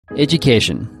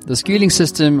Education. The schooling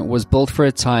system was built for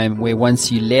a time where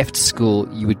once you left school,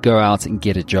 you would go out and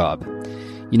get a job.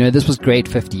 You know, this was great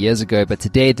 50 years ago, but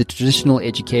today the traditional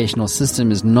educational system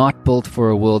is not built for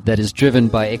a world that is driven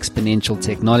by exponential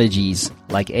technologies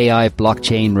like AI,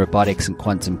 blockchain, robotics, and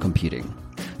quantum computing.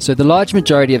 So the large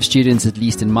majority of students, at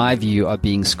least in my view, are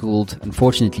being schooled,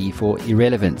 unfortunately, for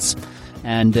irrelevance.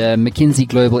 And a McKinsey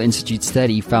Global Institute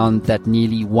study found that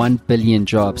nearly 1 billion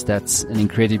jobs, that's an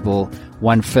incredible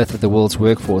 1/5 of the world's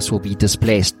workforce, will be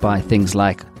displaced by things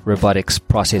like robotics,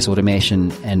 process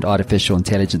automation, and artificial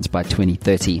intelligence by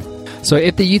 2030. So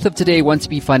if the youth of today want to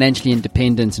be financially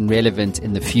independent and relevant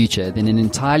in the future, then an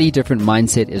entirely different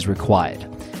mindset is required.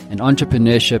 And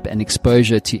entrepreneurship and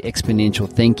exposure to exponential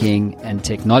thinking and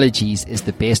technologies is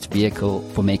the best vehicle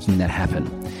for making that happen.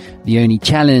 The only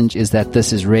challenge is that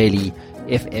this is rarely,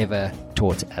 if ever,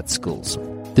 taught at schools.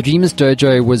 The Dreamers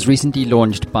Dojo was recently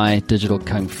launched by Digital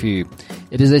Kung Fu.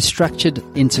 It is a structured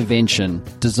intervention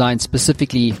designed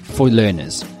specifically for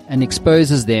learners and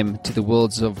exposes them to the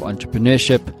worlds of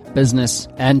entrepreneurship, business,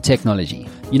 and technology.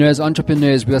 You know, as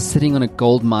entrepreneurs, we are sitting on a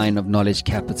gold mine of knowledge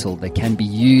capital that can be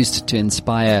used to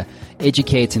inspire,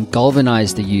 educate, and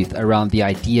galvanize the youth around the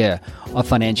idea of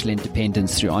financial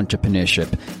independence through entrepreneurship.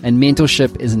 And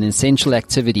mentorship is an essential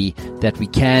activity that we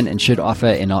can and should offer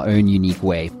in our own unique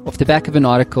way. Off the back of an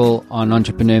article on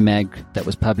Entrepreneur Mag that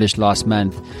was published last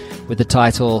month with the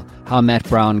title, How Matt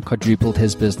Brown Quadrupled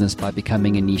His Business by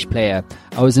Becoming a Niche Player,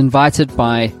 I was invited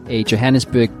by a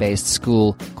Johannesburg-based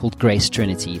school called Grace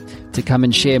Trinity to come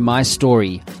and share my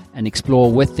story and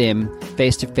explore with them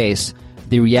face-to-face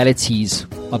the realities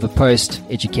of a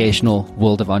post-educational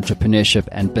world of entrepreneurship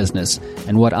and business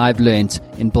and what I've learned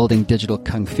in building Digital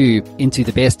Kung Fu into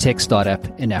the best tech startup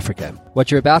in Africa.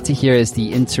 What you're about to hear is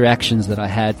the interactions that I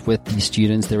had with these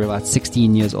students. They were about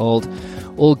 16 years old,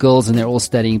 all girls, and they're all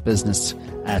studying business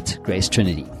at Grace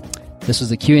Trinity. This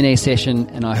was a Q&A session,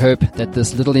 and I hope that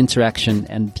this little interaction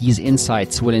and these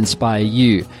insights will inspire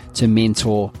you to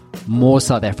mentor more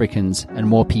South Africans and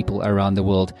more people around the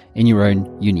world in your own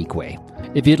unique way.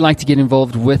 If you'd like to get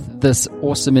involved with this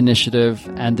awesome initiative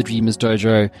and the Dreamers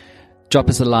Dojo, drop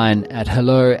us a line at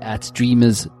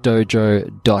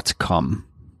hello@dreamersdojo.com.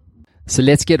 So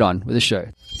let's get on with the show.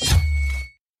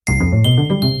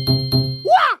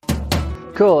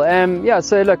 Cool.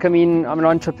 So look, I mean, I'm an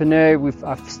entrepreneur.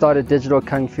 I've started Digital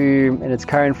Kung Fu in its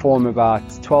current form about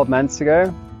 12 months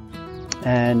ago.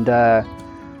 And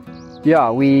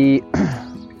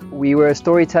we were a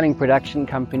storytelling production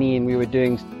company, and we were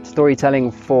doing storytelling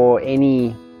for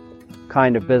any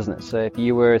kind of business. So if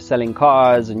you were selling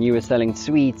cars and you were selling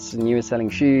sweets and you were selling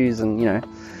shoes, and, you know,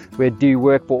 we'd do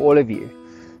work for all of you.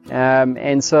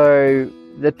 And so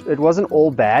it wasn't all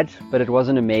bad, but it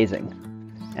wasn't amazing.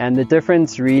 And the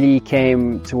difference really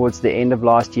came towards the end of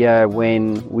last year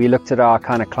when we looked at our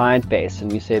kind of client base and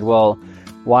we said, well,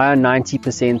 why are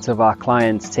 90% of our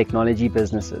clients technology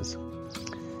businesses?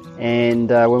 And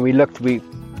when we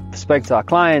spoke to our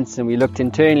clients and we looked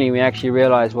internally, we actually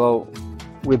realized, well,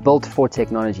 we're built for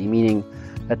technology, meaning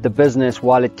that the business,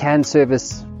 while it can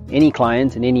service any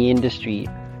client in any industry,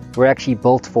 we're actually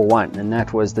built for one, and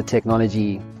that was the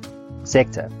technology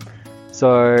sector.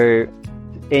 So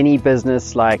any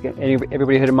business, like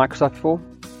everybody heard of Microsoft before?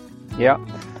 Yeah.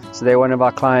 So they're one of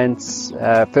our clients,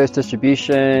 First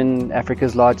Distribution,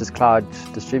 Africa's largest cloud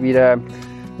distributor.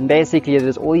 And basically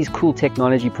there's all these cool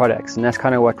technology products, and that's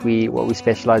kind of what we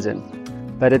specialize in.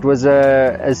 But it was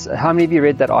how many of you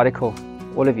read that article?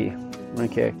 All of you.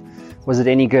 Okay. Was it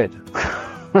any good?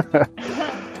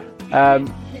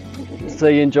 So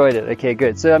you enjoyed it. Okay,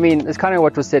 good. So I mean, it's kind of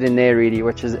what was said in there really,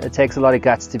 which is it takes a lot of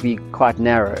guts to be quite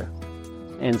narrow.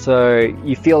 And so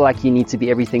you feel like you need to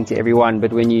be everything to everyone,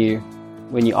 but when you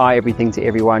are everything to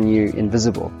everyone, you're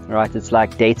invisible, right? It's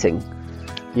like dating.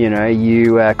 You know,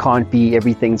 you can't be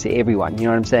everything to everyone. You know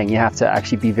what I'm saying? You have to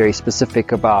actually be very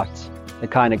specific about the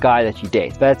kind of guy that you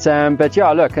date. But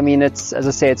yeah, look, I mean, it's, as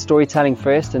I say, it's storytelling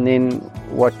first, and then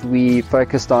what we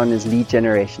focused on is lead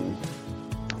generation.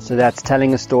 So that's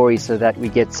telling a story so that we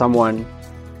get someone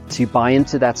to buy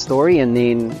into that story, and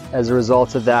then as a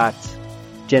result of that,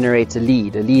 generate a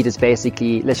lead. A lead is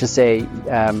basically, let's just say,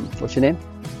 what's your name?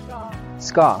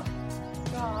 Scar.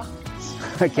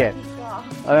 Okay.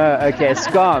 Okay,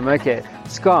 Scam. Okay,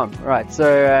 Scam. Right.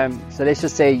 So let's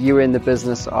just say you were in the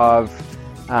business of,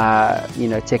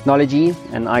 technology,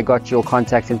 and I got your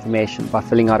contact information by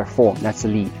filling out a form. That's a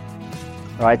lead.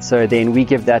 Right. So then we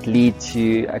give that lead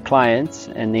to a client,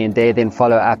 and then they then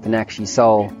follow up and actually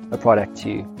sell a product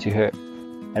to her,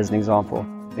 as an example.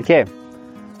 Okay.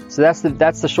 So that's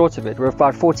the short of it. We're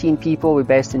about 14 people. We're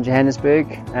based in Johannesburg.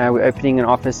 We're opening an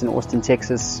office in Austin,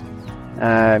 Texas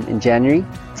in January.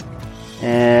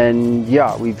 And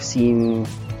yeah, we've seen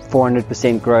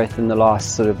 400% growth in the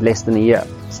last sort of less than a year.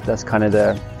 So that's kind of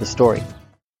the story.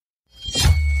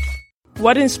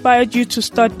 What inspired you to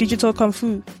start Digital Kung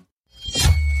Fu?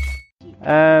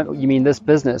 You mean this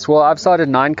business? Well, I've started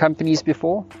 9 companies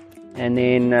before, and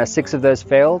then 6 of those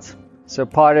failed. So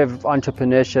part of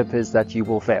entrepreneurship is that you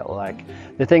will fail. Like,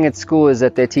 the thing at school is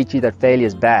that they teach you that failure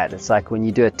is bad. It's like when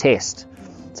you do a test,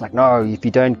 it's like, no, if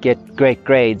you don't get great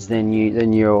grades, then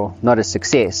you're not a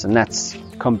success, and that's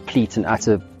complete and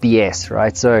utter BS,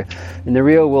 right? So in the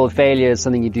real world, failure is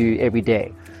something you do every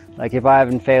day. Like, if I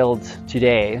haven't failed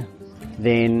today,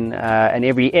 then and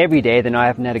every day, then I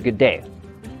haven't had a good day.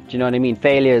 Do you know what I mean?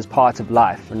 Failure is part of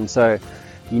life, and so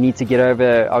you need to get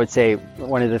over. I would say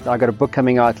I got a book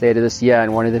coming out later this year,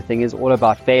 and one of the things is all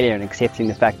about failure and accepting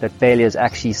the fact that failure is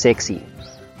actually sexy.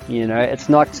 You know, it's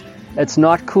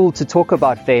not cool to talk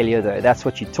about failure though. That's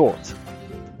what you're taught,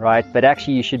 right? But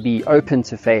actually, you should be open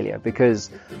to failure, because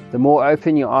the more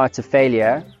open you are to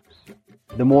failure,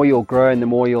 the more you'll grow and the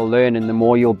more you'll learn and the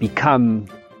more you'll become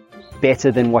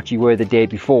better than what you were the day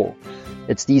before.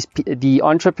 It's the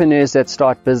entrepreneurs that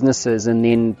start businesses and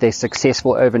then they're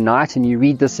successful overnight, and you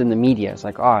read this in the media. It's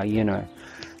like,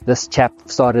 this chap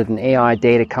started an AI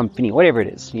data company, whatever it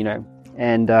is,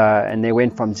 and they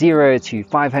went from 0 to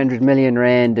 500 million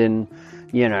rand in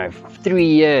 3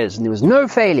 years, and there was no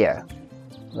failure.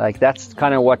 Like, that's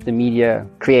kind of what the media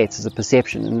creates as a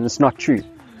perception, and it's not true.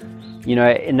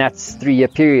 In that 3-year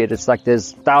period, it's like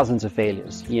there's thousands of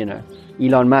failures.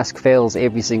 Elon Musk fails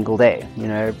every single day.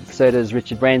 So does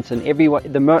Richard Branson.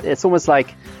 It's almost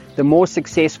like the more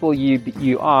successful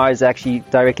you are is actually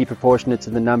directly proportionate to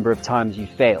the number of times you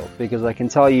fail. Because I can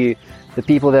tell you, the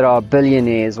people that are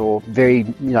billionaires or very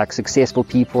successful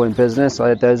people in business,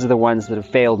 those are the ones that have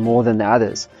failed more than the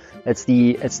others. It's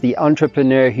the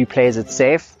entrepreneur who plays it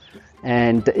safe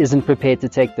and isn't prepared to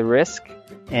take the risk,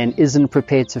 and isn't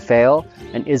prepared to fail,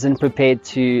 and isn't prepared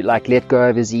to let go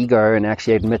of his ego and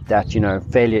actually admit that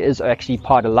failure is actually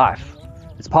part of life.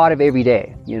 It's part of every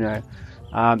day,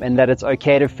 and that it's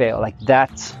okay to fail. Like,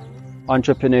 that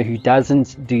entrepreneur who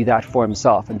doesn't do that for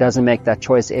himself and doesn't make that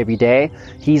choice every day,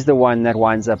 he's the one that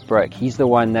winds up broke. He's the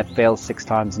one that fails 6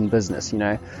 times in business,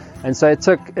 And so it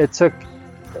took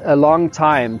a long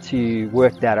time to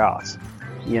work that out,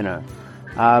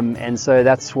 and so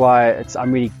that's why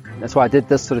I did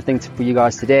this sort of thing for you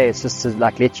guys today. It's just to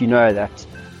let you know that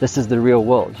this is the real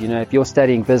world. If you're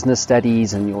studying business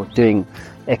studies and you're doing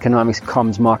economics,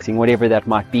 comms, marketing, whatever that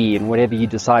might be, and whatever you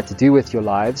decide to do with your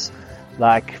lives,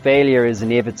 failure is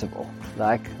inevitable.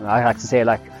 I like to say,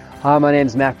 hi, my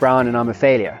name's Matt Brown and I'm a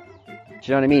failure. Do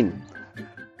you know what I mean?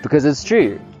 Because it's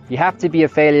true. You have to be a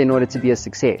failure in order to be a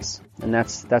success. And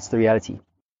that's the reality.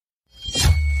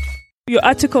 Your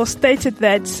article stated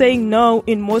that saying no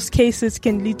in most cases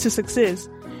can lead to success.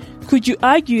 Could you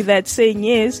argue that saying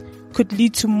yes could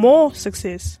lead to more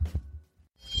success?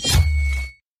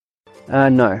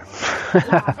 No.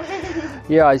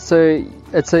 Yeah, so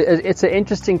it's an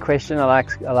interesting question. I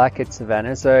like it,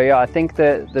 Savannah. So yeah, I think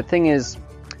the thing is,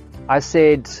 I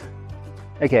said,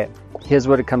 okay, here's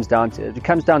what it comes down to. It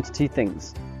comes down to 2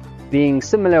 things: being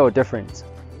similar or different.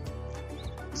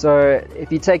 So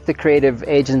if you take the creative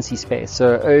agency space,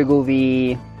 so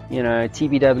Ogilvy,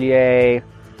 TBWA,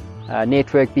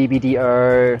 Network,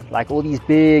 BBDO, all these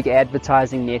big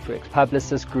advertising networks,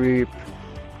 Publicis Group.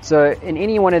 So in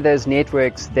any one of those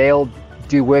networks, they'll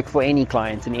do work for any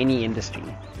client in any industry,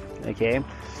 okay?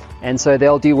 And so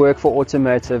they'll do work for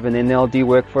automotive, and then they'll do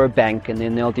work for a bank, and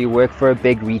then they'll do work for a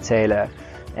big retailer.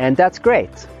 And that's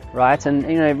great, right? And,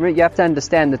 you have to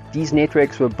understand that these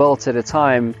networks were built at a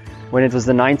time when it was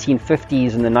the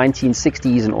 1950s and the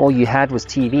 1960s, and all you had was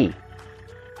TV,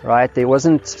 right? There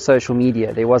wasn't social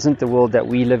media. There wasn't the world that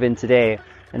we live in today.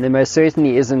 And there most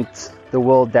certainly isn't the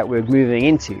world that we're moving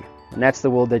into. And that's the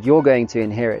world that you're going to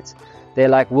inherit. They're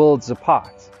like worlds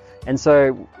apart. And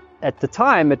so at the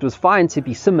time, it was fine to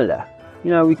be similar.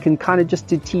 We can kind of just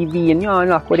do TV and,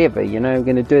 whatever, we're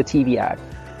going to do a TV ad.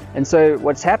 And so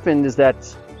what's happened is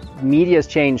that media has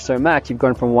changed so much. You've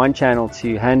gone from one channel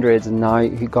to hundreds, and now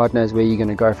God knows where you're going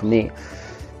to go from there.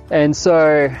 And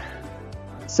so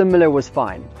similar was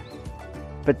fine.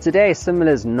 But today,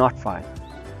 similar is not fine.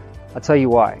 I'll tell you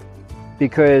why.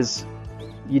 Because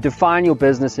you define your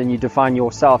business and you define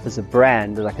yourself as a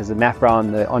brand, as a Matt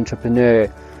Brown, the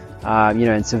entrepreneur,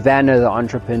 and Savannah, the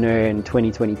entrepreneur in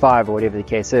 2025, or whatever the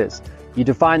case is. You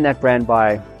define that brand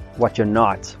by what you're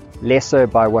not, less so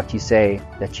by what you say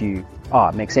that you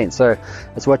It makes sense. So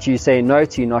it's what you say no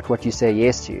to, not what you say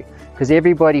yes to. Because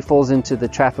everybody falls into the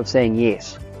trap of saying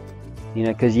yes,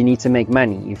 because you need to make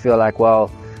money. You feel like,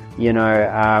 well,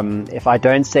 if I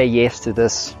don't say yes to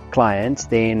this client,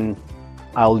 then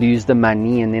I'll lose the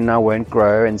money and then I won't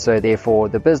grow. And so therefore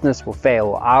the business will fail,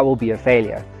 or I will be a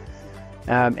failure.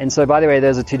 And so, by the way,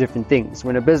 those are two different things.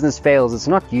 When a business fails, it's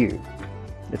not you,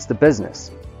 it's the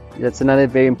business. That's another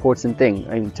very important thing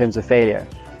in terms of failure,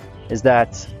 is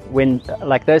that when,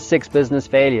 like those 6 business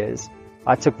failures,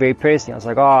 I took very personally. I was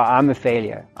like, I'm a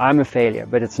failure,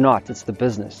 but it's not, it's the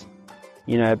business.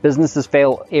 Businesses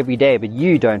fail every day, but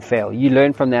you don't fail. You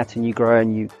learn from that and you grow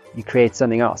and you create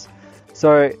something else.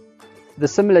 So the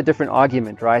similar different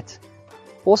argument, right?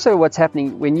 Also, what's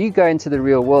happening when you go into the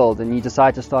real world and you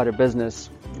decide to start a business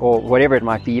or whatever it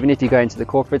might be, even if you go into the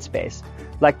corporate space,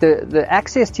 like the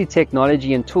access to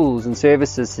technology and tools and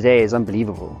services today is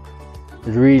unbelievable.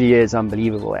 It really is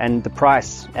unbelievable. And the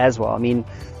price as well. I mean,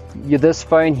 this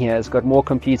phone here has got more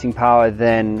computing power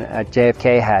than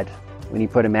JFK had when he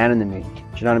put a man on the moon. Do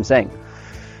you know what I'm saying?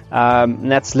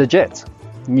 And that's legit.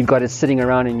 And you've got it sitting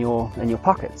around in your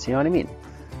pockets. You know what I mean?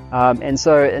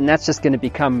 And that's just going to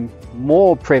become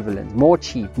more prevalent, more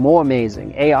cheap, more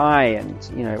amazing. AI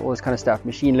and all this kind of stuff,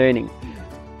 machine learning.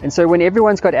 And so when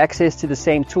everyone's got access to the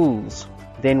same tools,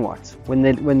 then what? When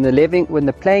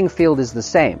the playing field is the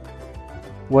same,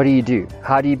 what do?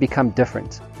 How do you become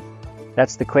different?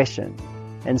 That's the question.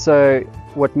 And so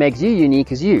what makes you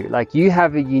unique is you. Like, you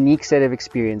have a unique set of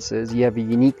experiences, you have a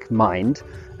unique mind,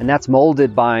 and that's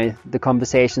molded by the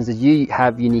conversations that you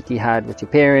have uniquely had with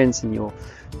your parents and your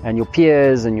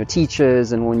peers and your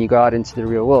teachers, and when you go out into the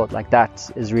real world. Like, that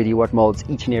is really what molds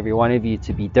each and every one of you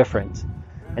to be different.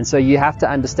 And so you have to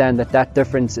understand that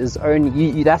difference is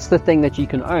only that's the thing that you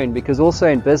can own, because also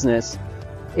in business,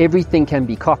 everything can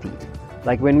be copied.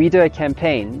 Like, when we do a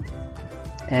campaign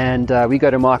and we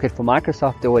go to market for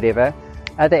Microsoft or whatever,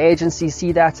 other agencies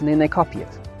see that and then they copy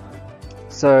it.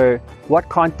 So what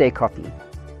can't they copy?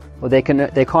 Well, they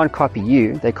can't copy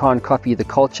you. They can't copy the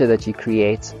culture that you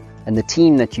create and the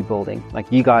team that you're building. Like,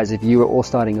 you guys, if you were all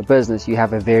starting a business, you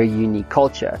have a very unique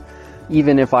culture.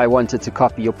 Even if I wanted to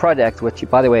copy your product, which,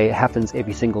 by the way, happens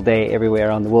every single day everywhere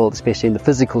around the world, especially in the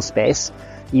physical space,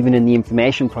 even in the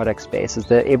information product space, is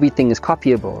that everything is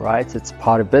copyable, right? It's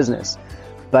part of business.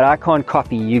 But I can't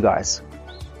copy you guys.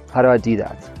 How do I do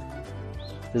that?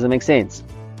 Does it make sense?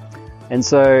 And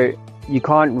so you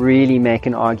can't really make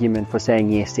an argument for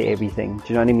saying yes to everything. Do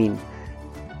you know what I mean?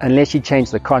 Unless you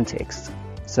change the context.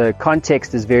 So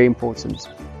context is very important.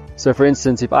 So for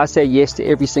instance, if I say yes to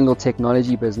every single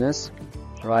technology business,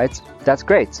 right, that's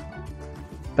great.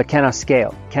 But can I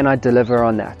scale? Can I deliver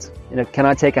on that? Can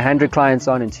I take 100 clients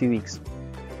on in 2 weeks?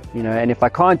 And if I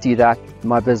can't do that,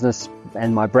 my business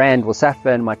and my brand will suffer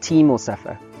and my team will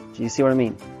suffer. Do you see what I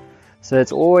mean? So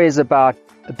it's always about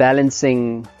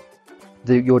balancing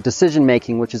your decision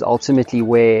making, which is ultimately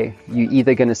where you're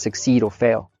either going to succeed or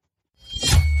fail.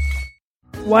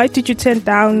 Why did you turn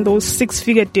down those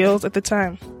 6-figure deals at the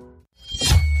time?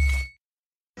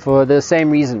 For the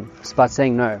same reason. It's about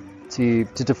saying no to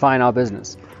define our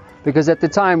business. Because at the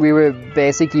time we were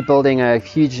basically building a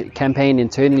huge campaign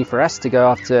internally for us to go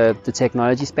after the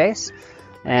technology space.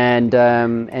 And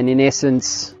in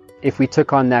essence, if we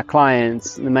took on that client,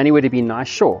 the money would have been nice,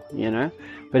 sure,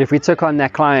 But if we took on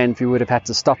that client, we would have had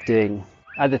to stop doing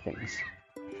other things.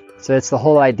 So it's the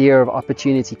whole idea of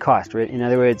opportunity cost, right? In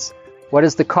other words, what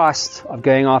is the cost of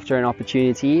going after an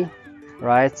opportunity,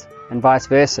 right? And vice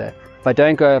versa. If I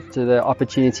don't go after the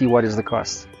opportunity, what is the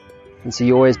cost? And so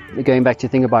you're always going back to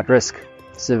think about risk,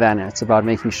 Savannah. It's about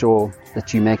making sure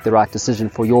that you make the right decision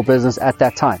for your business at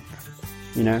that time,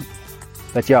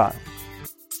 But yeah.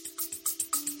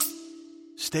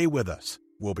 Stay with us.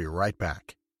 We'll be right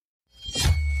back.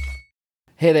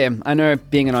 Hey there, I know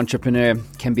being an entrepreneur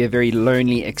can be a very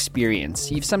lonely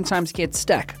experience. You sometimes get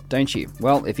stuck, don't you?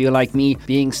 Well, if you're like me,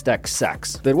 being stuck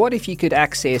sucks. But what if you could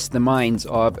access the minds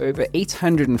of over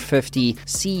 850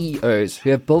 CEOs who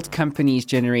have built companies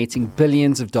generating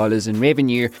billions of dollars in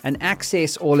revenue and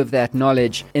access all of that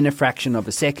knowledge in a fraction of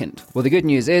a second? Well, the good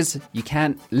news is you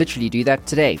can literally do that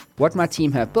today. What my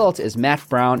team have built is Matt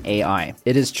Brown AI.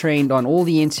 It is trained on all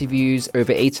the interviews,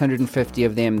 over 850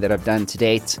 of them that I've done to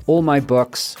date, all my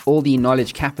books, all the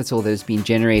knowledge capital that has been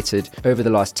generated over the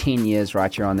last 10 years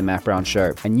right here on the Matt Brown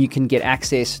Show. And you can get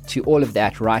access to all of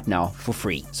that right now for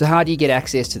free. So how do you get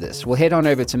access to this? Well, head on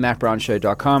over to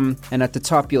mattbrownshow.com and at the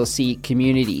top you'll see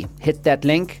community. Hit that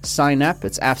link, sign up,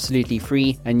 it's absolutely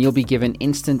free, and you'll be given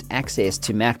instant access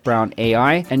to Matt Brown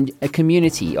AI and a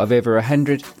community of over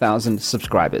 100,000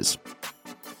 subscribers.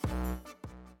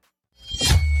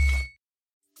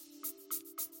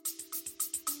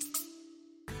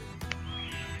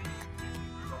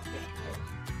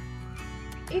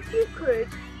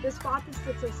 despite the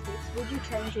statistics, would you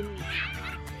change your niche?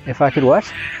 If I could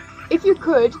what? If you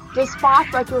could,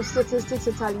 despite like your statistics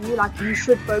are telling you like you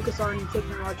should focus on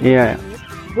technology,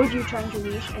 would you change your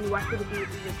niche, and what would it be if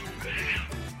you would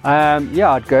change it?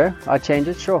 Yeah, I'd change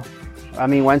it, sure. I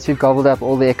mean, once we've gobbled up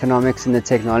all the economics in the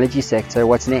technology sector,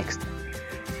 what's next?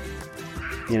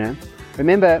 You know,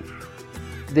 remember,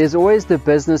 there's always the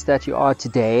business that you are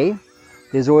today,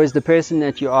 there's always the person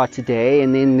that you are today,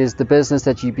 and then there's the business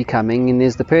that you're becoming, and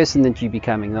there's the person that you're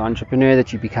becoming, the entrepreneur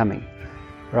that you're becoming,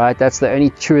 right? That's the only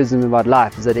truism about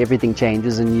life, is that everything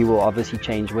changes, and you will obviously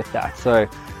change with that. So,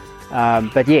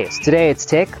 but yes, today it's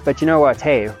tech, but you know what?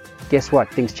 Hey, guess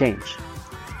what? Things change.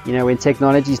 You know, when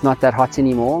technology is not that hot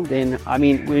anymore, then, I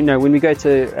mean, you know, when we go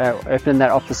to open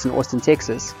that office in Austin,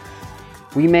 Texas,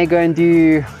 we may go and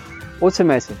do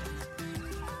automotive,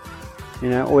 you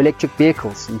know, or electric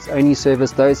vehicles, and only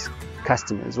service those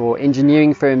customers, or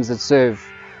engineering firms that serve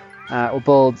or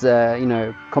build, you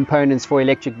know, components for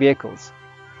electric vehicles.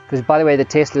 Because, by the way, the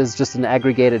Tesla is just an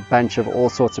aggregated bunch of all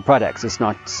sorts of products. It's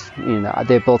not, you know,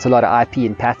 they've built a lot of IP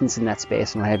and patents in that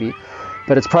space and what have you.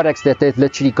 But it's products that they've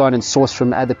literally gone and sourced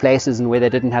from other places, and where they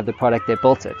didn't have the product, they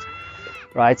built it,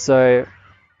 right? So,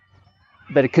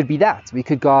 but it could be that. We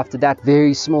could go after that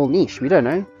very small niche. We don't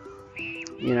know,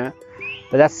 you know.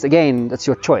 But that's, again, that's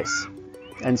your choice.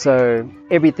 And so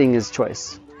everything is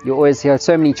choice. You always have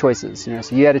so many choices, you know.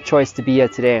 So you had a choice to be here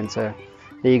today, and so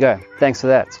there you go. Thanks for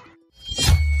that.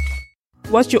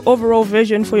 What's your overall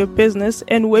vision for your business,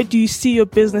 and where do you see your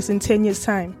business in 10 years'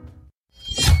 time?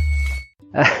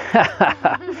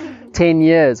 10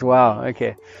 years, wow,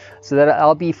 okay. So that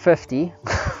I'll be 50.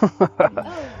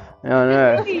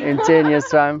 No, in 10 years'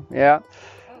 time, yeah.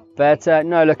 But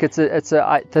no, look,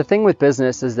 the thing with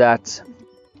business is that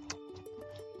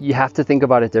you have to think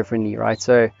about it differently, right?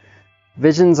 So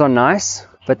visions are nice,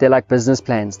 but they're like business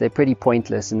plans. They're pretty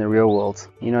pointless in the real world.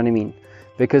 You know what I mean?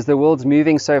 Because the world's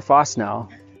moving so fast now.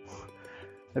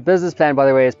 A business plan, by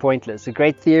the way, is pointless. A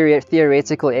great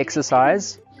theoretical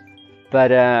exercise, but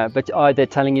they're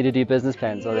telling you to do business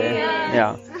plans, are they?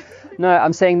 Yeah. No,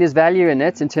 I'm saying there's value in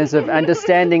it in terms of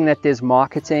understanding that there's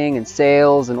marketing and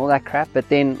sales and all that crap. But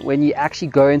then when you actually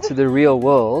go into the real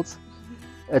world,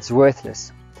 it's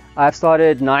worthless. I've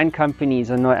started 9 companies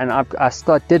and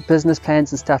I did business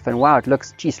plans and stuff, and wow, it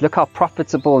looks, geez, look how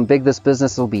profitable and big this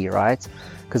business will be, right?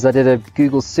 Because I did a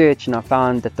Google search and I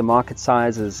found that the market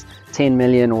size is 10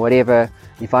 million or whatever.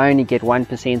 If I only get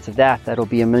 1% of that, that'll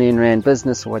be $1 million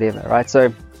business or whatever, right?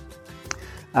 So,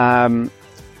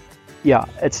 yeah,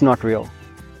 it's not real.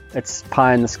 It's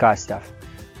pie in the sky stuff.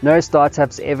 No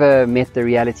startups ever met the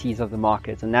realities of the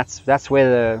market, and that's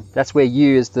where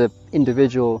you as the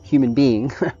individual human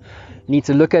being need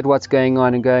to look at what's going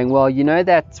on and going, well, you know,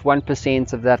 that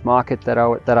 1% of that market that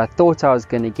I thought I was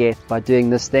going to get by doing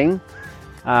this thing,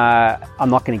 I'm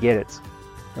not going to get it,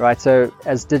 right? So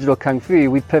as Digital Kung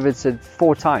Fu, we pivoted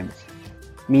 4 times,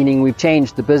 meaning we've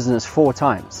changed the business 4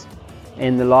 times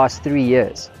in the last 3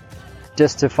 years,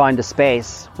 just to find a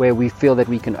space where we feel that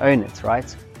we can own it,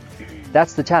 right?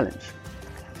 That's the challenge.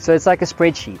 So it's like a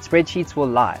spreadsheet. Spreadsheets will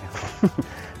lie.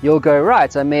 You'll go,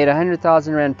 right, I made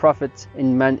 100,000 Rand profit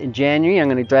in January. I'm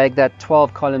going to drag that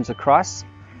 12 columns across,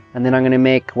 and then I'm going to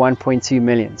make 1.2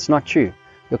 million. It's not true.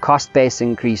 Your cost base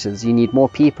increases. You need more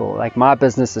people. Like my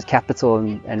business is capital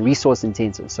and resource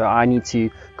intensive. So I need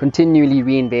to continually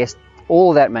reinvest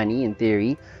all that money, in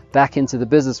theory, back into the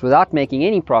business without making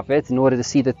any profit in order to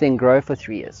see the thing grow for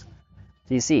 3 years.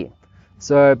 Do you see?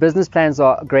 So business plans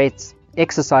are a great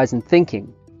exercise in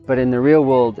thinking, but in the real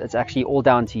world, it's actually all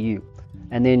down to you.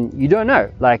 And then you don't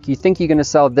know. Like, you think you're going to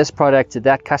sell this product to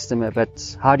that customer,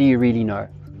 but how do you really know?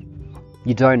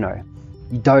 You don't know.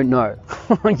 You don't know.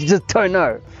 You just don't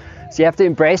know. So you have to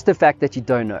embrace the fact that you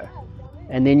don't know.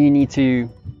 And then you need to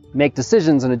make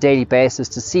decisions on a daily basis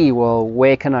to see, well,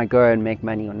 where can I go and make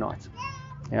money or not?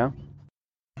 Yeah.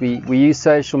 We use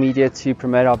social media to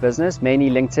promote our business, mainly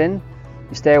LinkedIn.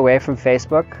 You stay away from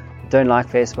Facebook. Don't like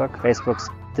Facebook. Facebook's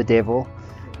the devil.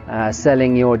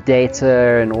 Selling your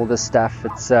data and all this stuff.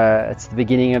 It's the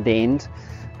beginning of the end.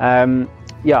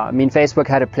 Yeah, I mean, Facebook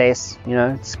had a place. You know,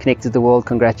 it's connected the world.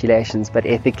 Congratulations. But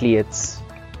ethically, it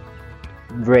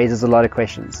raises a lot of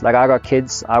questions. Like, I got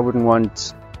kids. I wouldn't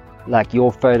want like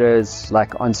your photos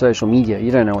like on social media.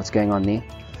 You don't know what's going on there.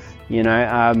 You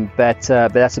know, but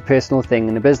that's a personal thing.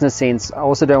 In a business sense, I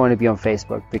also don't want to be on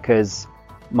Facebook because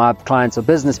my clients are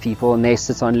business people and they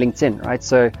sit on LinkedIn, right?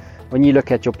 So when you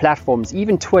look at your platforms,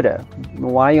 even Twitter,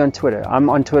 why are you on Twitter? I'm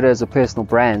on Twitter as a personal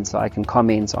brand, so I can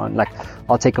comment on, like,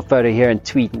 I'll take a photo here and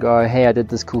tweet and go, hey, I did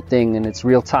this cool thing, and it's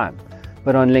real time.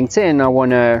 But on LinkedIn, I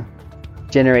want to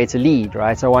generate a lead,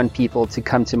 right? I want people to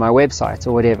come to my website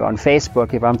or whatever. On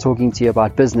Facebook, if I'm talking to you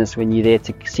about business when you're there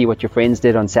to see what your friends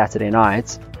did on Saturday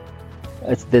night,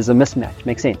 there's a mismatch.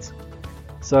 Makes sense.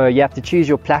 So you have to choose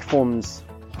your platforms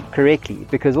correctly,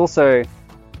 because also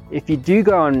if you do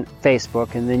go on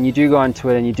Facebook and then you do go on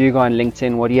Twitter and you do go on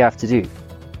LinkedIn, what do you have to do?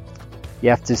 You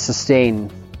have to sustain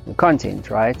the content,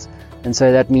 right? And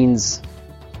so that means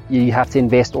you have to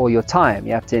invest all your time,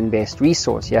 you have to invest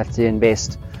resource, you have to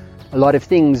invest a lot of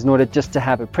things in order just to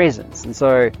have a presence. And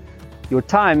so your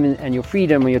time and your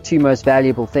freedom are your two most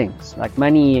valuable things. Like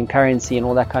money and currency and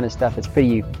all that kind of stuff, it's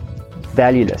pretty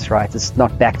valueless, right? It's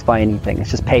not backed by anything,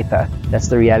 it's just paper. That's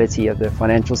the reality of the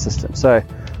financial system. So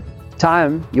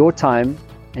your time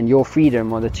and your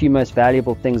freedom are the two most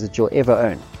valuable things that you'll ever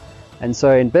own. And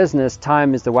so in business,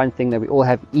 time is the one thing that we all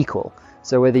have equal.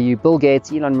 So whether you Bill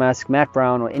Gates, Elon Musk, Matt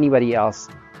Brown, or anybody else,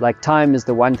 like time is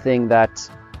the one thing that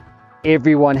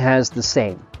everyone has the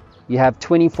same. You have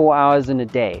 24 hours in a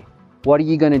day. What are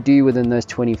you going to do within those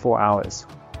 24 hours,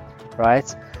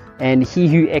 right? And he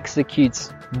who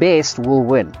executes best will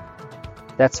win.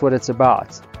 That's what it's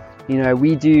about. You know,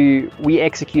 we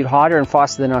execute harder and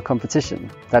faster than our competition.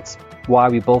 That's why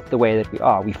we built the way that we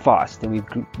are. We fast, and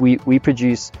we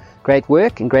produce great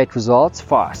work and great results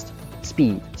fast.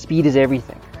 Speed is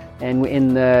everything. And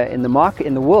in the market,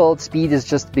 in the world, speed is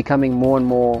just becoming more and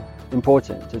more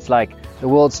important. It's like the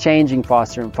world's changing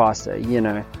faster and faster.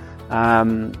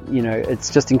 It's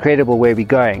just incredible where we're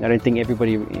going. I don't think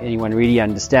anyone really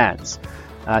understands.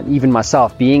 Even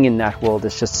myself, being in that world,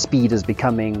 it's just speed is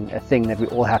becoming a thing that we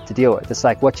all have to deal with. It's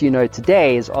like what you know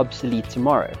today is obsolete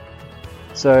tomorrow.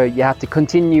 So you have to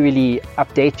continually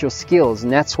update your skills.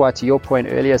 And that's why, to your point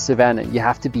earlier, Savannah, you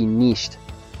have to be niched.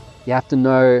 You have to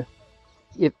know,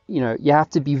 you have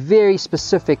to be very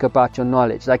specific about your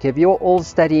knowledge. Like if you're all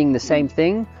studying the same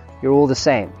thing, you're all the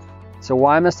same. So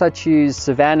why must I choose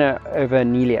Savannah over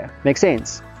Nelia? Makes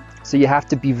sense. So you have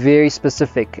to be very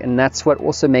specific, and that's what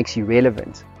also makes you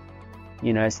relevant.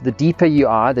 So the deeper you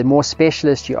are, the more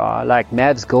specialist you are. Like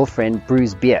Mav's girlfriend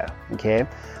brews beer. Okay,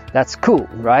 that's cool,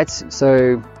 right?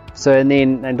 So and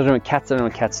then I don't know cat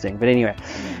sting, but anyway.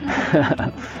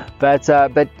 But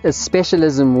a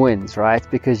specialism wins, right?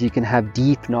 Because you can have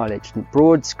deep knowledge.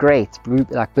 Broad's great.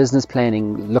 Like business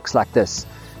planning looks like this,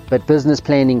 but business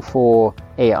planning for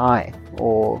AI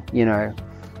or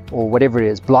whatever it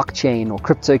is, blockchain or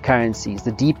cryptocurrencies,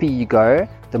 the deeper you go,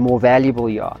 the more valuable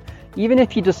you are. Even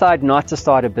if you decide not to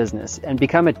start a business and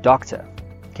become a doctor,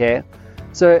 okay?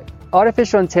 So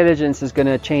artificial intelligence is going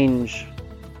to change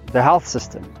the health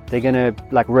system.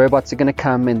 Robots are going to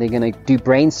come and they're going to do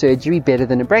brain surgery better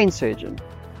than a brain surgeon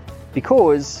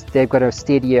because they've got a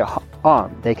steadier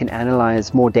arm. They can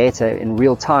analyze more data in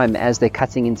real time as they're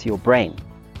cutting into your brain.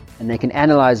 And they can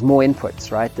analyze more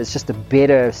inputs, right? There's just a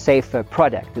better, safer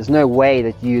product. There's no way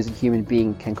that you as a human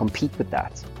being can compete with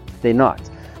that. They're not.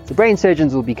 So brain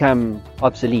surgeons will become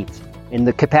obsolete in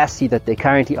the capacity that they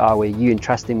currently are, where you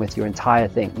entrust them with your entire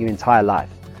thing, your entire life.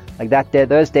 Like that,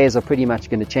 those days are pretty much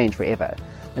going to change forever.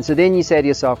 And so then you say to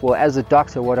yourself, well, as a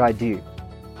doctor, what do I do?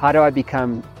 How do I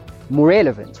become more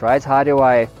relevant, right? How do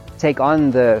I take on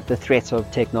the threat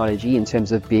of technology in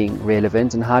terms of being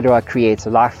relevant? And how do I create a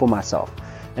life for myself?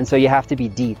 And so you have to be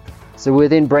deep. So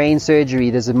within brain surgery,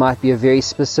 there might be a very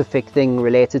specific thing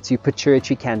related to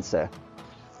pituitary cancer,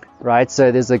 right?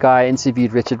 So there's a guy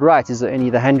interviewed, Richard Wright, is only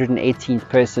the 118th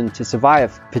person to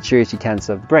survive pituitary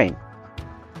cancer of the brain,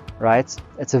 right?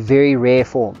 It's a very rare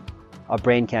form of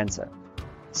brain cancer.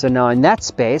 So now in that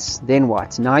space, then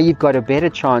what? Now you've got a better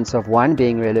chance of one,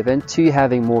 being relevant, two,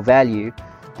 having more value,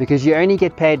 because you only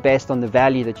get paid based on the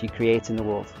value that you create in the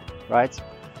world, right?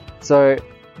 So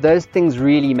those things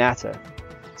really matter.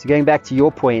 So going back to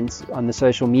your point on the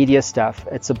social media stuff,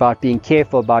 it's about being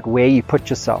careful about where you put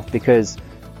yourself, because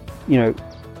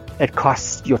it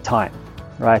costs your time,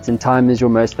 right? And time is your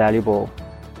most valuable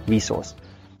resource.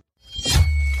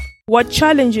 What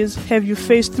challenges have you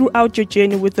faced throughout your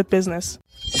journey with the business?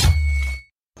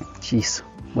 Jeez,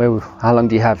 how long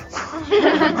do you have?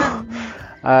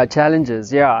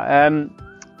 Challenges, yeah.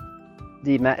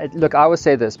 Look, I would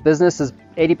say this: business is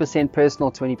 80%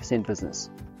 personal, 20% business.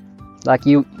 Like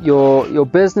your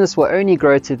business will only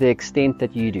grow to the extent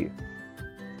that you do.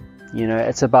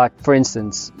 It's about, for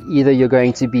instance, either you're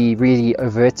going to be really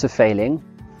overt to failing,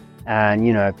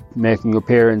 and making your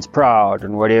parents proud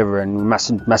and whatever, and you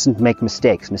mustn't make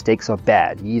mistakes. Mistakes are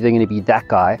bad. You're either going to be that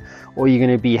guy, or you're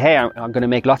going to be, hey, I'm going to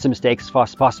make lots of mistakes as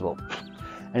fast as possible,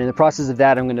 and in the process of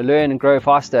that, I'm going to learn and grow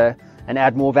faster and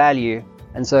add more value.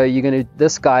 And so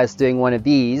this guy is doing one of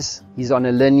these. He's on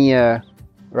a linear,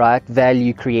 right,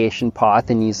 value creation path,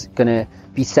 and he's going to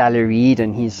be salaried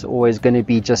and he's always going to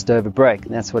be just over broke.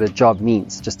 And that's what a job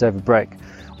means, just over broke.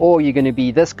 Or you're going to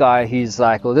be this guy who's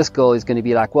like, or this girl is going to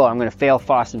be like, well, I'm going to fail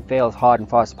fast and fail as hard and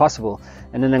fast as possible.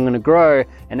 And then I'm going to grow.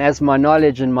 And as my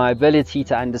knowledge and my ability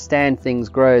to understand things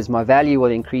grows, my value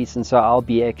will increase. And so I'll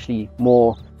be actually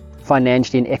more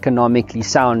financially and economically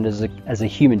sound as a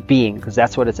human being, because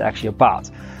that's what it's actually about.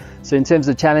 So in terms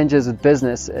of challenges with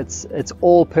business, it's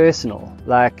all personal.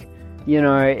 Like, you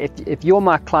know, if you're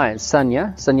my client,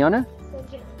 Sanjana,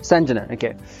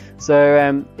 okay.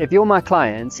 So if you're my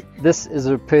client, this is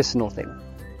a personal thing.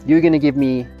 You're going to give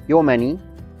me your money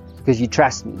because you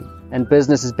trust me, and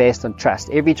business is based on trust.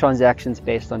 Every transaction is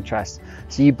based on trust.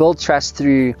 So you build trust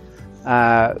through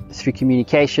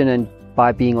communication and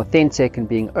by being authentic and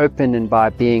being open and by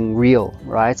being real,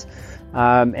 right?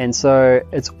 And so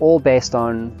it's all based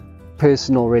on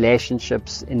personal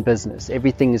relationships in business.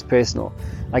 Everything is personal.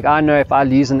 Like, I know if I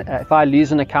lose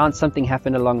an account, something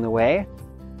happened along the way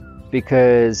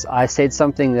because I said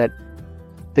something that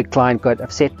the client got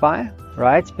upset by,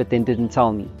 right? But then didn't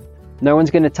tell me. No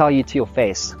one's going to tell you to your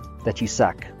face that you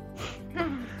suck.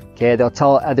 Okay, they'll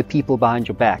tell other people behind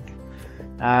your back.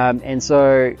 And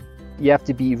so you have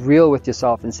to be real with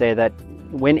yourself and say that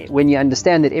when you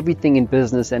understand that everything in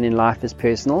business and in life is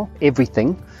personal,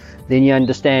 everything, then you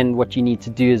understand what you need to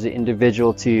do as an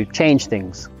individual to change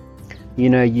things. You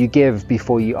know, you give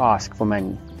before you ask for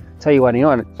money. Tell you what,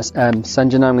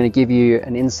 Sanjana, I'm going to give you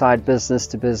an inside business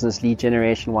to business lead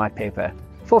generation white paper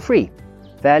for free.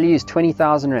 Value is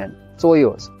 20,000 Rand. It's all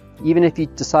yours. Even if you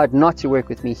decide not to work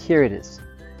with me, here it is.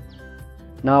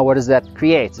 Now, what does that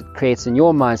create? It creates in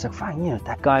your mind, it's like, fine, you know,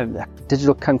 that guy, like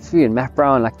Digital Kung Fu and Matt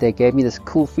Brown, like they gave me this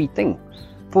cool free thing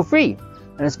for free.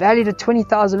 And it's valued at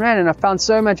 20,000 Rand, and I found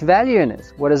so much value in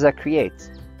it. What does that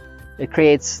create? It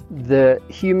creates the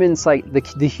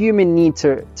human need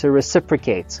to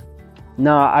reciprocate.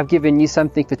 Now, I've given you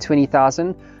something for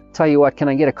 20,000. Tell you what, can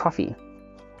I get a coffee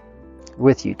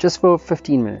with you just for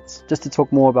 15 minutes, just to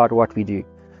talk more about what we do?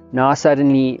 Now,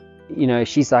 suddenly, you know,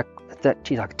 she's like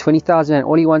 20,000 Rand.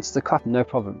 All he wants is a coffee, no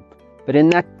problem. But in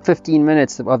that 15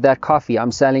 minutes of that coffee,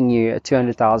 I'm selling you a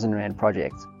 200,000 Rand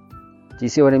project. Do you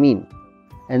see what I mean?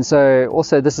 And so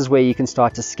also this is where you can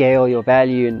start to scale your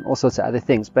value and all sorts of other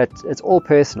things, but it's all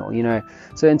personal, you know.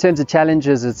 So in terms of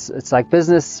challenges, it's like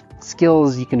business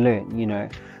skills you can learn, you know,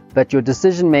 but your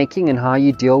decision making and how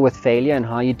you deal with failure and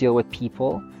how you deal with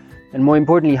people, and more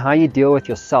importantly, how you deal with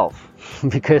yourself,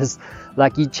 because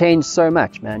like you change so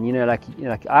much, man, you know, like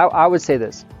I would say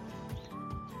this: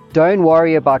 don't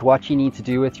worry about what you need to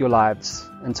do with your lives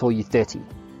until you're 30.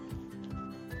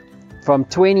 From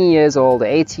 20 years old or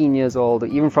 18 years old, or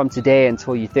even from today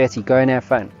until you're 30, go and have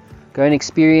fun. Go and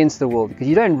experience the world, because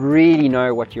you don't really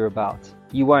know what you're about.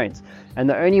 You won't. And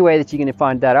the only way that you're going to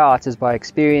find that out is by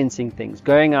experiencing things,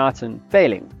 going out and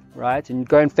failing, right? And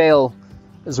go and fail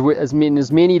as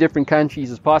many different countries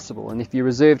as possible. And if you're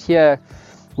reserved here,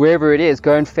 wherever it is,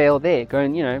 go and fail there. Go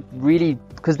and, you know, really,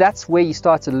 because that's where you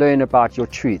start to learn about your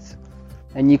truth.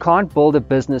 And you can't build a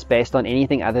business based on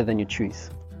anything other than your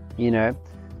truth, you know.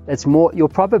 It's more, your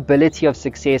probability of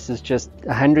success is just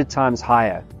 100 times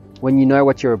higher when you know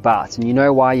what you're about and you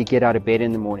know why you get out of bed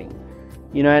in the morning.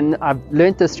 You know, and I've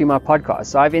learned this through my podcast.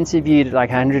 So I've interviewed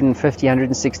like 150,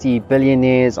 160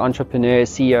 billionaires, entrepreneurs,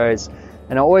 CEOs,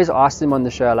 and I always ask them on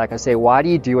the show, like I say, why do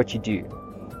you do what you do?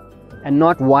 And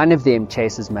not one of them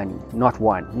chases money. Not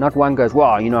one. Not one goes,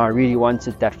 wow, you know, I really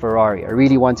wanted that Ferrari. I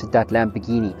really wanted that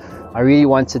Lamborghini. I really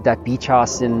wanted that beach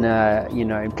house in,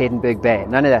 in Plettenberg Bay.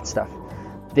 None of that stuff.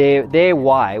 Their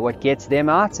why, what gets them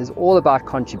out, is all about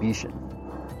contribution,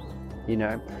 you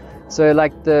know. So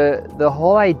like the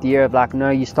whole idea of like,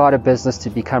 no, you start a business to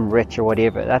become rich or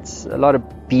whatever, that's a lot of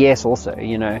BS also,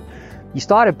 you know. You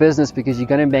start a business because you're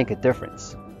going to make a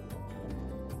difference.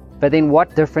 But then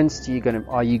what difference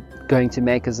are you going to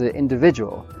make as an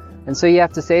individual? And so you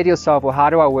have to say to yourself, well, how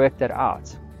do I work that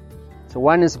out? So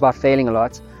one is about failing a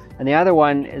lot, and the other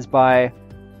one is by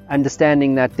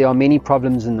understanding that there are many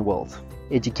problems in the world.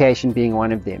 Education being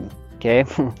one of them, okay?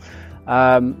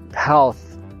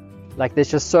 Health, like there's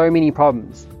just so many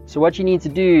problems. So what you need to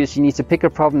do is you need to pick a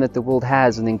problem that the world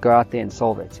has and then go out there and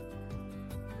solve it.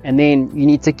 And then you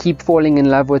need to keep falling in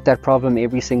love with that problem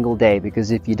every single day,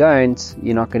 because if you don't,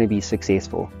 you're not going to be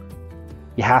successful.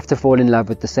 You have to fall in love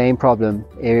with the same problem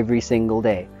every single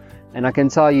day. And I can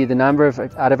tell you the number of,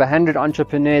 out of 100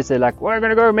 entrepreneurs, they're like, we're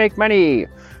going to go make money.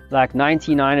 Like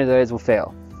 99 of those will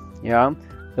fail, you know?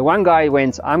 The one guy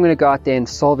went, I'm going to go out there and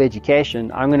solve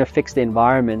education. I'm going to fix the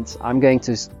environment. I'm going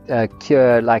to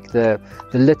cure like the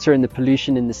litter and the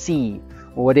pollution in the sea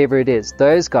or whatever it is.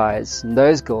 Those guys and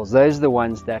those girls, those are the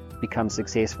ones that become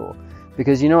successful.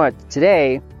 Because you know what?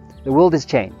 Today, the world has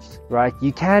changed, right?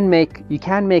 You can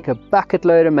make a bucket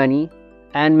load of money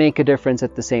and make a difference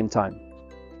at the same time.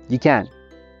 You can.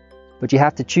 But you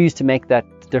have to choose to make that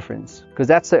difference. Because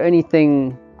that's the only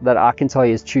thing that I can tell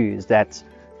you is true, is that,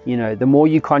 you know, the more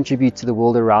you contribute to the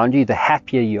world around you, the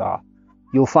happier you are.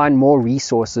 You'll find more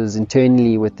resources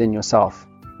internally within yourself,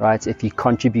 right? If you're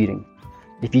contributing.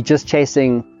 If you're just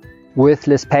chasing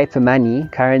worthless paper money,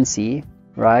 currency,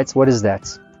 right? What is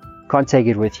that? Can't take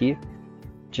it with you.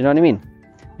 Do you know what I mean?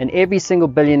 And every single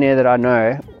billionaire that I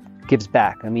know gives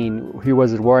back. I mean, who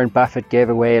was it? Warren Buffett gave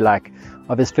away, like,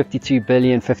 of his 52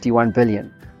 billion, 51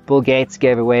 billion. Bill Gates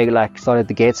gave away, like, started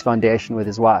the Gates Foundation with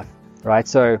his wife, right?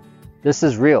 So this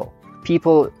is real.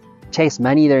 People chase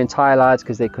money their entire lives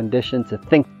because they're conditioned to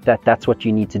think that that's what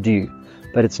you need to do.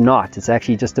 But it's not. It's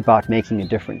actually just about making a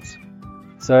difference.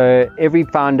 So every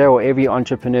founder or every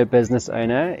entrepreneur, business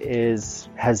owner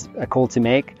has a call to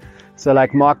make. So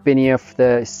like Mark Benioff,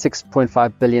 the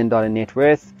 $6.5 billion net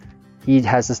worth, he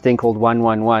has this thing called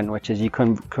 1-1-1, which is you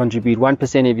contribute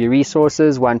 1% of your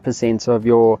resources, 1% of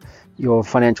your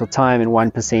financial time, and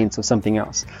 1% of something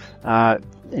else. And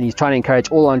he's trying to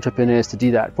encourage all entrepreneurs to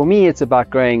do that. For me, it's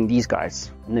about growing these guys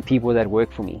and the people that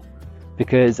work for me.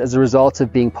 Because as a result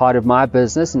of being part of my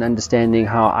business and understanding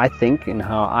how I think and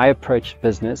how I approach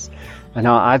business and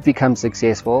how I've become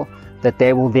successful, that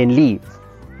they will then leave.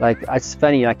 Like, it's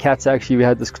funny, like Kat's actually, we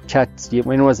had this chat,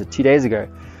 when was it? 2 days ago.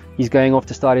 He's going off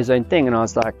to start his own thing, and I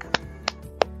was like,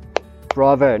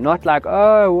 bravo. Not like,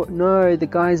 oh no, the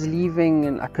guy's leaving,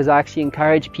 and because I actually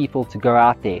encourage people to go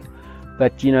out there.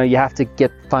 But you know, you have to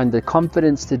find the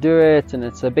confidence to do it, and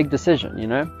it's a big decision, you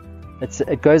know.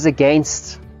 It goes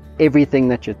against everything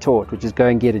that you're taught, which is go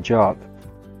and get a job.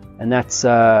 And that's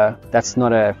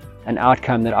not an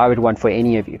outcome that I would want for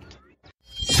any of you.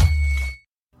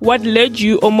 What led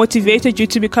you or motivated you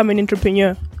to become an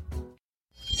entrepreneur?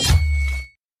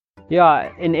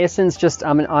 Yeah, in essence, just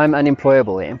I'm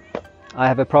unemployable there. I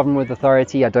have a problem with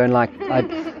authority. I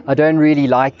don't really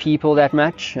like people that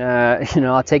much.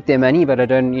 I'll take their money, but I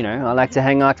don't, I like to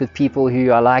hang out with people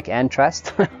who I like and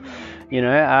trust. But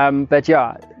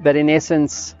in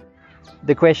essence,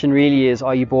 the question really is,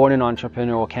 are you born an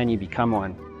entrepreneur or can you become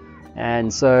one?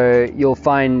 And so you'll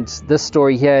find this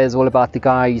story here is all about the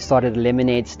guy who started a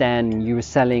lemonade stand and you were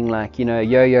selling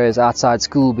yo-yos outside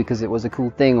school because it was a cool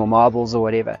thing, or marbles or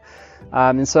whatever.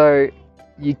 And so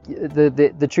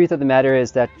the truth of the matter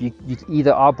is that you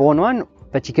either are born one,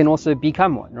 but you can also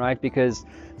become one, right? Because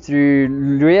through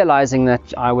realizing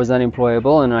that I was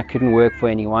unemployable and I couldn't work for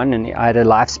anyone, and I had a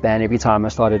lifespan every time I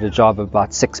started a job of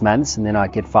about 6 months, and then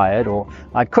I'd get fired or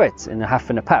I'd quit in a huff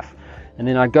and a puff. And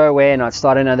then I'd go away and I'd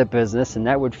start another business, and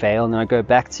that would fail, and then I'd go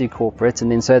back to corporate, and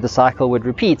then so the cycle would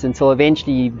repeat until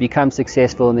eventually you become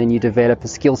successful, and then you develop a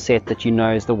skill set that you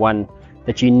know is the one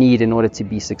that you need in order to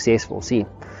be successful.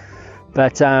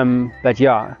 But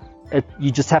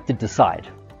you just have to decide.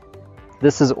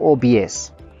 This is all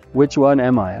BS. Which one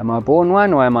am I? Am I born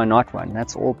one or am I not one?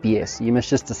 That's all BS. You must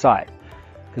just decide.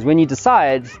 Because when you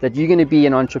decide that you're going to be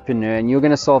an entrepreneur and you're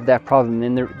going to solve that problem,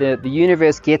 then the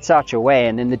universe gets out your way,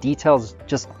 and then the details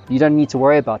you don't need to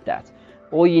worry about that.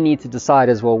 All you need to decide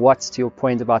is, well, what's, to your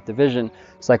point about the vision,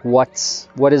 it's like, what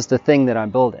is the thing that I'm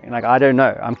building? Like, I don't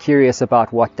know. I'm curious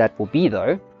about what that will be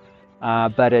though.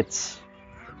 But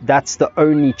that's the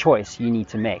only choice you need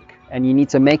to make. And you need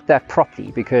to make that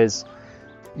properly, because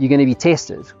you're going to be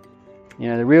tested.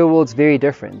 The real world's very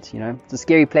different. It's a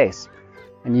scary place.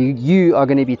 And you are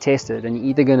going to be tested, and you're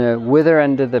either going to wither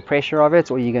under the pressure of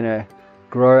it, or you're going to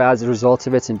grow as a result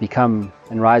of it and become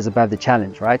and rise above the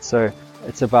challenge, right? So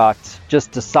it's about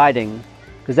just deciding,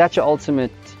 because that's your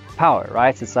ultimate power,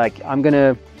 right? It's like, I'm going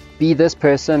to be this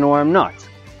person or I'm not.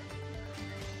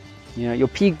 Your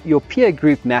peer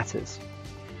group matters.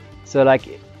 So like,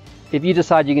 if you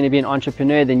decide you're going to be an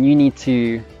entrepreneur, then you need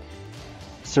to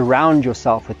surround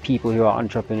yourself with people who are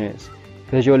entrepreneurs,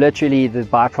 because you're literally the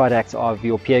byproduct of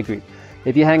your peer group.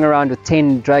 If you hang around with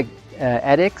 10 drug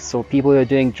addicts or people who are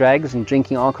doing drugs and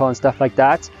drinking alcohol and stuff like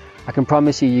that, I can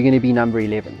promise you're going to be number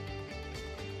 11.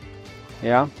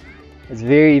 Yeah, it's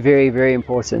very, very, very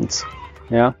important.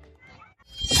 Yeah.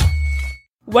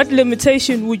 What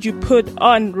limitation would you put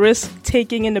on risk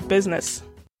taking in a business?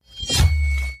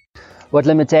 What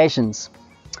limitations?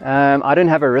 I don't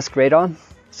have a risk radar,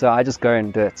 so I just go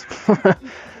and do it.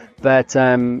 But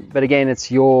again,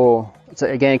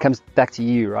 it comes back to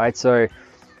you, right? So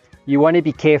you want to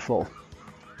be careful.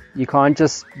 You can't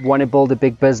just want to build a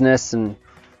big business and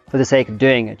for the sake of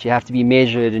doing it. You have to be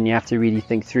measured, and you have to really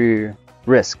think through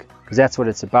risk, because that's what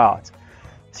it's about.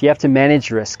 So you have to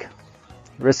manage risk.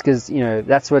 Risk is,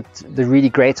 that's what the really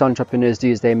great entrepreneurs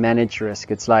do, is they manage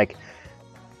risk. It's like,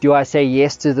 do I say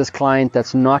yes to this client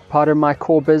that's not part of my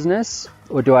core business,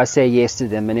 or do I say yes to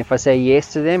them? And if I say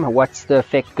yes to them, what's the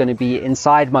effect going to be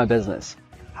inside my business?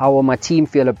 How will my team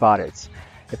feel about it?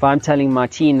 If I'm telling my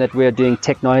team that we're doing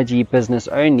technology businesses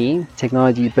only,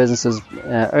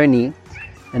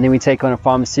 and then we take on a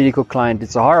pharmaceutical client,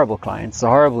 it's a horrible client, it's a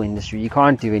horrible industry, you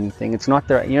can't do anything, it's not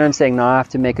the, what I'm saying? Now I have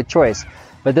to make a choice.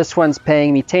 But this one's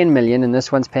paying me 10 million and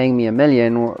this one's paying me $1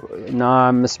 million. Now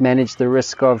I must manage the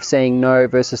risk of saying no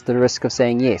versus the risk of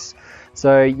saying yes.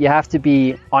 So you have to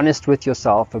be honest with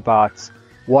yourself about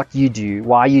what you do,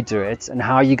 why you do it, and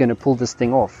how you're going to pull this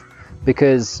thing off.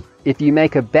 Because if you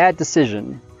make a bad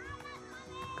decision,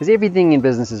 because everything in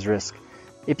business is risk,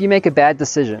 if you make a bad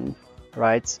decision,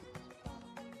 right,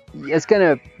 it's going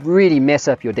to really mess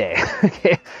up your day.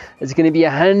 Okay, it's going to be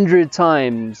 100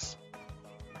 times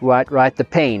right the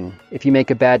pain if you make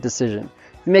a bad decision.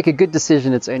 If you make a good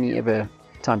decision, it's only ever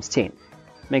times 10.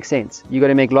 Makes sense. You got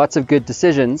to make lots of good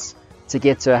decisions to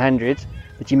get to 100,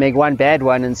 but you make one bad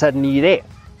one and suddenly you're there,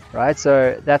 right?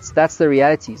 So that's the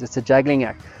realities. It's a juggling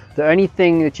act. The only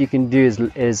thing that you can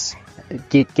do is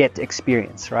get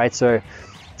experience, right? So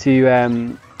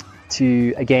to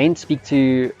again speak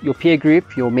to your peer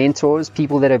group, your mentors,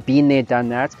 people that have been there, done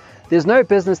that. There's no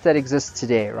business that exists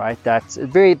today, right? That's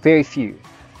very, very few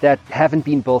that haven't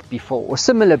been built before, or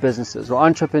similar businesses or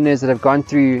entrepreneurs that have gone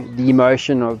through the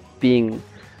emotion of being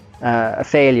a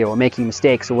failure or making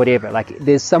mistakes or whatever. Like,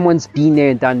 there's someone's been there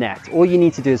and done that. All you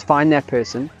need to do is find that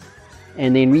person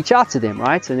and then reach out to them,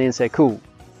 right? And then say, cool,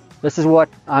 this is what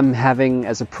I'm having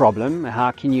as a problem. How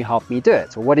can you help me do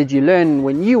it? Or what did you learn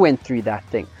when you went through that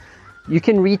thing? You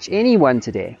can reach anyone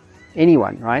today,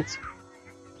 anyone, right?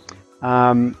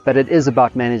 But it is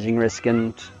about managing risk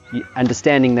and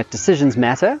understanding that decisions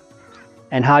matter.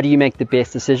 And how do you make the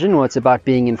best decision? Well, it's about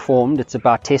being informed. It's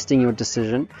about testing your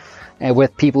decision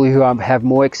with people who have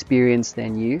more experience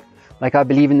than you. Like, I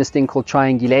believe in this thing called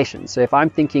triangulation. So if I'm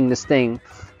thinking this thing,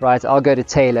 right, I'll go to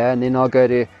Taylor, and then I'll go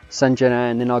to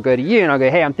Sanjana, and then I'll go to you, and I'll go,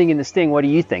 hey, I'm thinking this thing, what do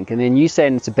you think? And then you say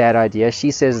it's a bad idea,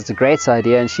 she says it's a great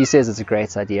idea, and she says it's a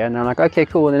great idea, and I'm like, okay,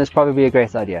 cool, and then it's probably a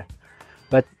great idea.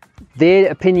 But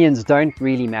their opinions don't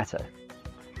really matter,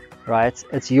 right?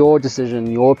 It's your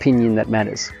decision, your opinion that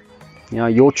matters.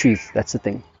 Your truth, that's the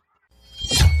thing.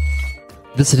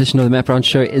 This edition of the Matt Brown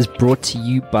Show is brought to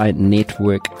you by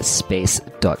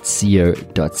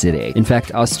networkspace.co.za. In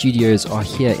fact, our studios are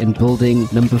here in building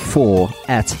number 4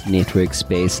 at Network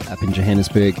Space up in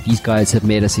Johannesburg. These guys have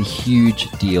made us a huge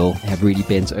deal, have really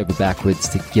bent over backwards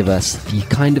to give us the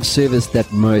kind of service that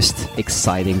most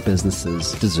exciting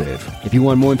businesses deserve. If you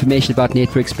want more information about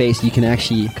Network Space, you can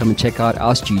actually come and check out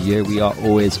our studio. We are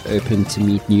always open to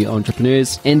meet new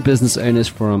entrepreneurs and business owners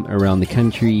from around the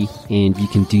country, and you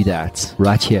can do that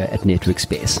right here at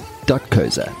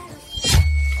networkspace.co.za.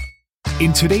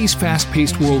 In today's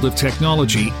fast-paced world of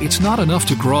technology, it's not enough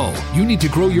to grow. You need to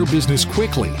grow your business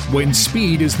quickly. When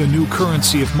speed is the new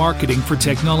currency of marketing for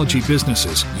technology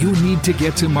businesses, you need to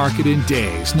get to market in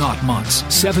days, not months.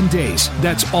 7 days.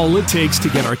 That's all it takes to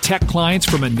get our tech clients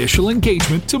from initial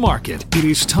engagement to market. It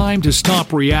is time to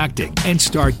stop reacting and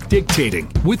start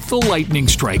dictating with the lightning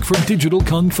strike from Digital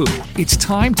Kung Fu. It's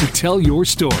time to tell your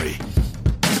story.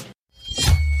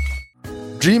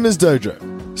 Dreamers Dojo,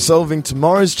 solving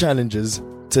tomorrow's challenges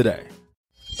today.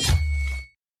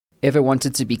 Ever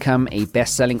wanted to become a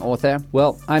best-selling author?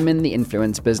 Well, I'm in the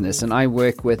influence business, and I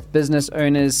work with business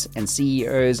owners and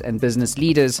CEOs and business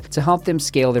leaders to help them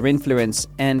scale their influence.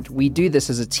 And we do this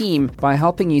as a team by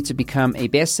helping you to become a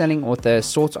best-selling author,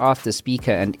 sought-after speaker,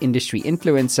 and industry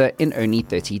influencer in only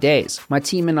 30 days. My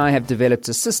team and I have developed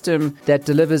a system that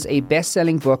delivers a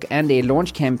best-selling book and a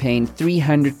launch campaign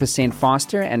 300%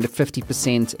 faster and at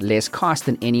 50% less cost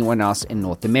than anyone else in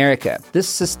North America. This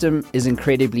system is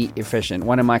incredibly efficient.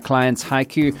 One of my clients,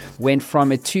 Haiku, went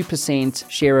from a 2%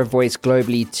 share of voice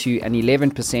globally to an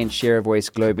 11% share of voice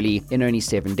globally in only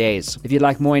 7 days. If you'd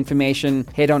like more information,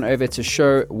 head on over to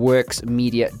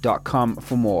showworksmedia.com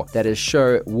for more. That is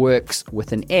showworks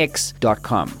with an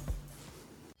X.com.